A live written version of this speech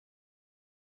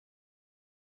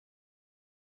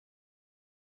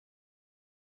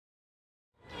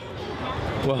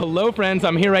Well, hello friends,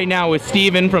 I'm here right now with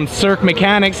Steven from Cirque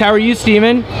Mechanics. How are you,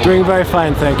 Steven? Doing very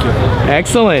fine, thank you.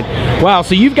 Excellent. Wow,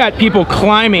 so you've got people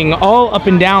climbing all up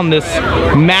and down this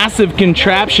massive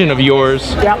contraption of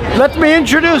yours. Yeah, let me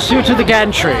introduce you to the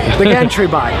gantry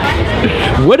bike.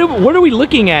 What are we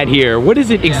looking at here? What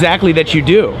is it exactly that you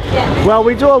do? Well,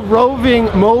 we do a roving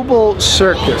mobile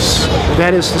circus.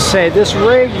 That is to say, this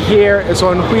rig here is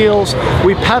on wheels.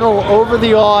 We pedal over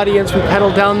the audience, we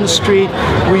pedal down the street,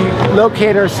 we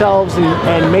locate ourselves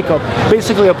and make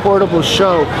basically a portable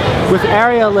show with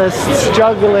aerialists,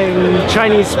 juggling,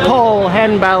 Chinese pole,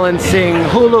 hand balancing,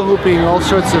 hula hooping, all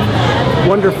sorts of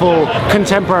wonderful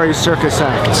contemporary circus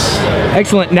acts.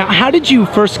 Excellent. Now, how did you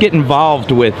first get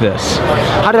involved with this?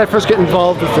 How did I first get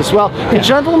involved with this? Well, the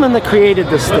gentleman that created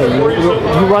this thing,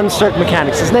 who runs Cirque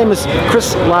Mechanics, his name is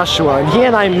Chris Lashua, and he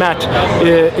and I met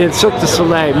in Cirque du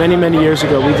Soleil many years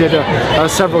ago. We did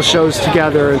several shows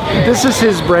together, and this is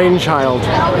his brainchild.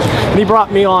 And he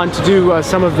brought me on to do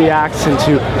some of the acts and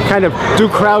to kind of do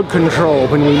crowd control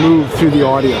when we move through the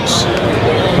audience.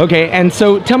 Okay, and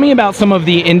so tell me about some of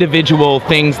the individual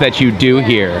things that you do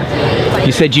here.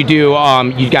 You said you do,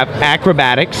 you've got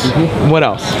acrobatics. Mm-hmm. What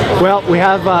else? Well, we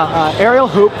have aerial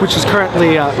hoop, which is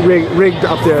currently rigged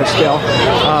up there still.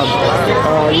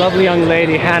 A lovely young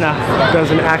lady, Hannah,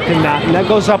 does an act in that, and that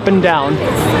goes up and down.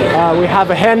 We have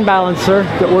a hand balancer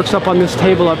that works up on this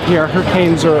table up here. Her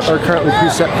canes are currently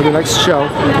preset for the next show.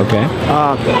 Okay.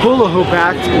 Hula hoop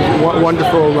act,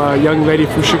 wonderful young lady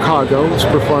from Chicago is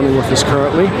performing with us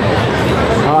currently.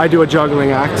 I do a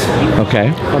juggling act. Okay.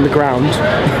 On the ground,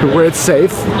 where it's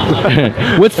safe.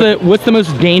 What's the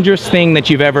most dangerous thing that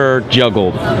you've ever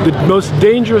juggled? The most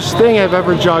dangerous thing I've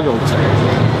ever juggled.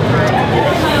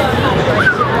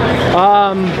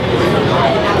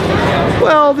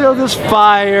 Well, there's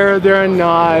fire, there are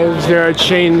knives, there are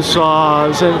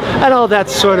chainsaws, and all that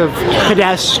sort of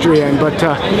pedestrian, but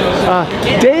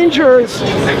dangerous.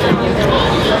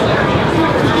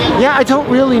 Yeah, I don't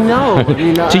really know. I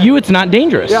mean, to you, it's not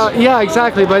dangerous. Yeah,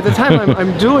 exactly. By the time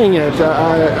I'm doing it,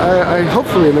 I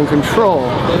hopefully am in control.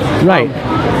 Right.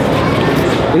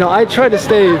 You know, I try to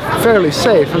stay fairly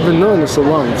safe. I've been doing this a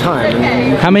long time.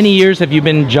 How many years have you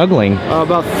been juggling?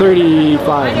 About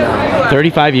 35 now.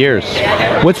 35 years.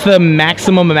 What's the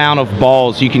maximum amount of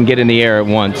balls you can get in the air at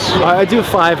once? I do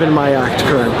 5 in my act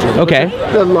currently. Okay.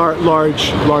 They're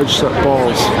large balls.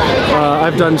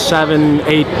 I've done 7,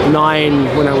 8,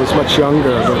 9 when I was much younger.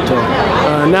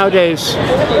 But nowadays,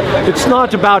 it's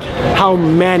not about how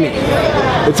many.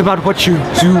 It's about what you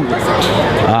do with it.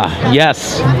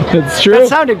 Yes, it's true. That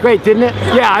sounded great, didn't it?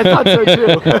 Yeah, I thought so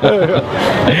too.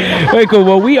 Very cool.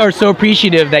 Well, we are so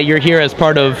appreciative that you're here as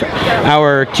part of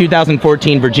our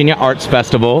 2014 Virginia Arts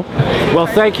Festival. Well,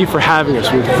 thank you for having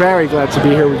us. We're very glad to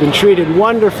be here. We've been treated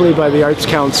wonderfully by the Arts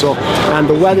Council, and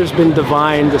the weather's been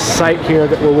divine. The site here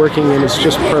that we're working in is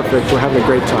just perfect. We're having a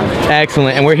great time.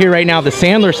 Excellent. And we're here right now at the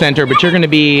Sandler Center, but you're going to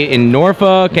be in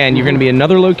Norfolk, and you're going to be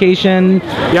another location.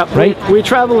 Yep. Right. We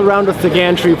travel around with the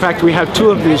gantry. In fact, we have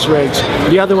 2 of these rigs.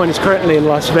 The other one is currently in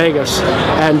Las Vegas,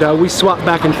 and we swap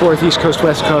back and forth East Coast,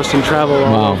 West Coast, and travel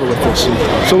all over with this.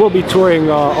 And so we'll be touring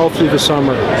all through the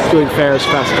summer, doing fairs,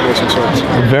 festivals, and sorts.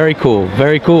 Very cool.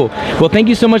 Very cool. Well, thank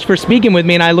you so much for speaking with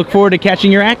me, and I look forward to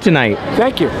catching your act tonight.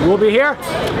 Thank you. We'll be here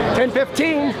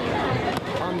 10:15.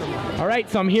 All right,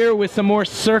 so I'm here with some more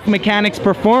Cirque Mechanics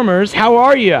performers. How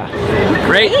are you?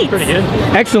 Great. Pretty good.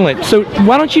 Excellent. So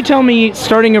why don't you tell me,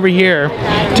 starting over here,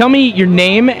 tell me your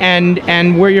name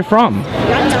and where you're from.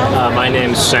 My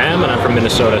name's Sam, and I'm from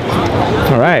Minnesota.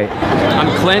 All right. I'm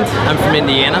Clint. I'm from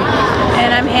Indiana.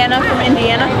 And I'm Hannah from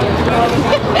Indiana.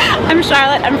 I'm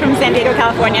Charlotte. I'm from San Diego,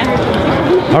 California.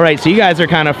 All right, so you guys are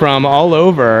kind of from all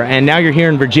over, and now you're here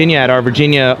in Virginia at our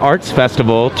Virginia Arts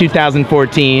Festival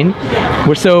 2014.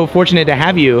 We're so fortunate to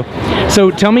have you. So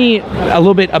tell me a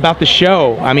little bit about the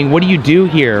show. I mean, what do you do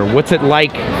here? What's it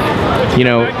like? You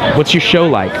know, what's your show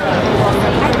like?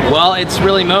 Well, it's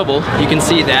really mobile. You can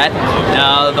see that.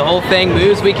 The whole thing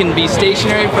moves. We can be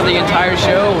stationary for the entire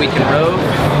show. We can rove.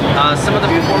 Some of the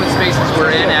performance spaces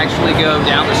we're in actually go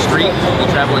down the street. We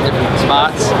travel in different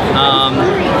spots.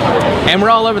 And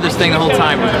we're all over this thing the whole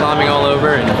time. We're climbing all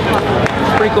over, and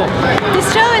it's pretty cool. This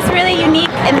show is really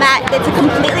unique in that it's a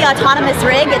completely autonomous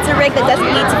rig. It's a rig that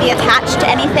doesn't need to be attached to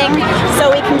anything.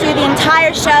 So we can do the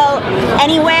entire show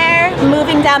anywhere,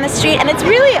 moving down the street. And it's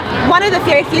really one of the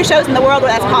very few shows in the world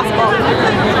where that's possible.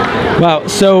 Wow,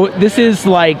 so this is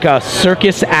like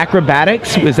circus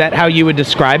acrobatics? Is that how you would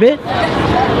describe it?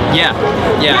 Yeah,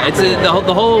 Yeah, it's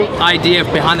the whole idea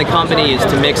behind the company is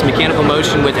to mix mechanical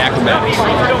motion with acrobatics.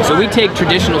 So we take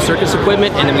traditional circus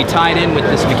equipment and then we tie it in with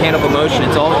this mechanical motion.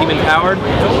 It's all human powered,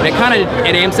 and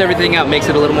it amps everything up, makes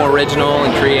it a little more original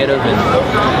and creative.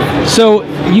 And so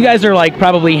you guys are like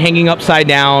probably hanging upside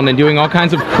down and doing all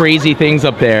kinds of crazy things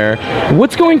up there.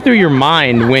 What's going through your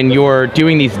mind when you're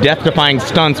doing these death-defying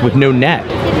stunts with no net?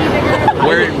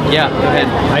 Yeah, go ahead.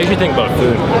 I usually think about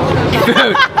food.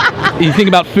 Food. You think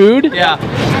about food? Yeah.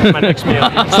 My next meal.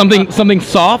 Something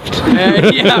soft?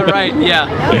 Yeah, right, yeah.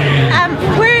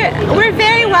 We're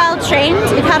very well trained.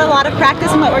 We've had a lot of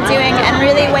practice in what we're doing, and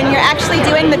really when you're actually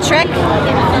doing the trick,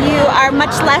 you are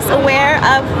much less aware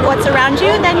of what's around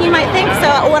you than you might think.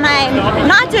 So when I'm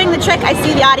not doing the trick, I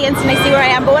see the audience and I see where I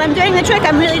am, but when I'm doing the trick,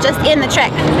 I'm really just in the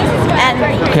trick. And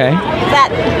that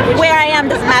where I am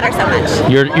doesn't matter so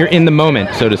much. You're in the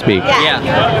moment, so to speak.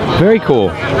 Yeah. Very cool.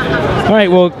 All right,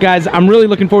 well, guys, I'm really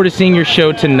looking forward to seeing your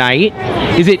show tonight.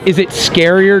 Is it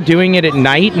scarier doing it at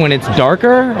night when it's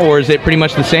darker, or is it pretty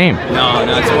much the same? No,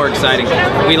 it's more exciting.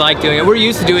 We like doing it. We're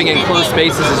used to doing it in closed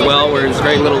spaces as well, where there's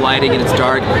very little lighting and it's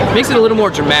dark. It makes it a little more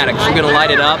dramatic. You're going to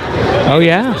light it up. Oh,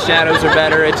 yeah? The shadows are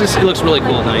better. It looks really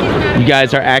cool at night. You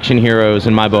guys are action heroes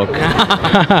in my book.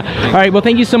 All right, well,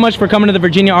 thank you so much for coming to the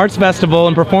Virginia Arts Festival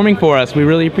and performing for us. We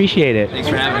really appreciate it. Thanks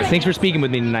for having us. Thanks for speaking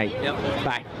with me tonight. Yep.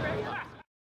 Bye.